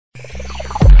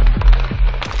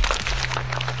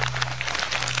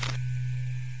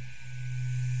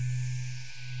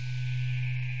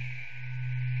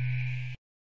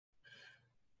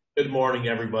Good morning,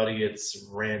 everybody. It's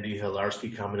Randy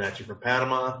Hilarski coming at you from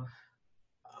Panama.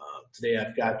 Today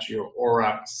I've got your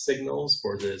Aurox signals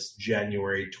for this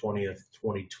January 20th,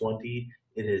 2020.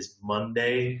 It is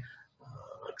Monday.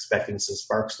 Expecting some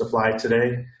sparks to fly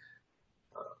today.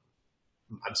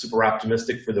 I'm super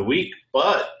optimistic for the week,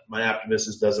 but my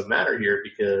optimism doesn't matter here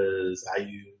because I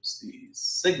use these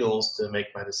signals to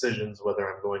make my decisions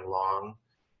whether I'm going long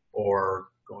or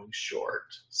going short.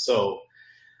 So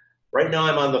right now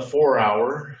I'm on the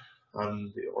 4-hour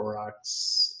on the Aurox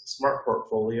Smart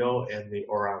Portfolio and the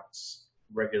Aurox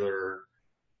regular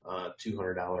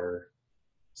 $200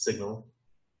 signal.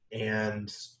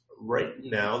 And right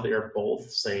now they're both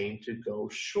saying to go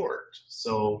short.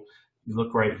 So you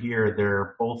look right here,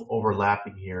 they're both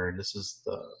overlapping here, and this is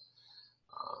the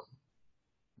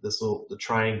the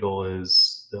triangle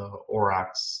is the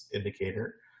Aurox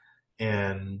indicator,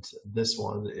 and this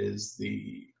one is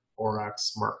the Aurox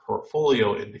Smart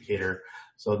Portfolio indicator.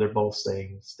 So they're both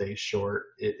saying stay short.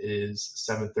 It is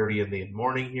 7:30 in the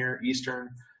morning here,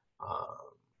 Eastern.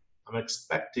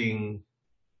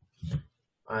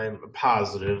 I'm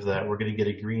positive that we're going to get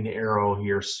a green arrow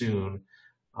here soon,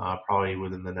 probably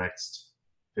within the next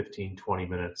 15-20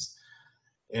 minutes.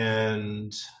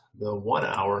 And the 1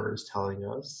 hour is telling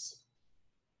us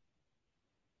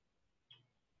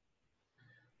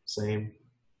same.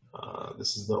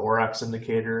 This is the Aurox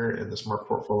indicator, and the Smart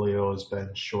Portfolio has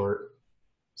been short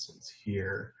since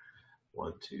here.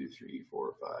 1, 2, 3,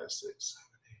 4, 5, 6, 7,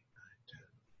 8, 9, 10,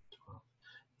 12.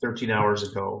 13 hours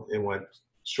ago, it went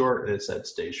short, and it said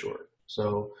stay short.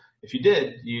 So if you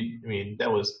did,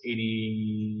 that was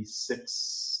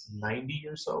 86.90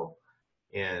 or so,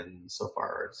 and so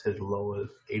far it's hit a low of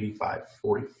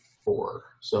 85.44.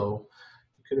 So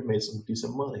you could have made some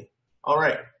decent money. All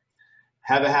right.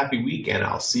 Have a happy weekend.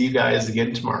 I'll see you guys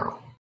again tomorrow.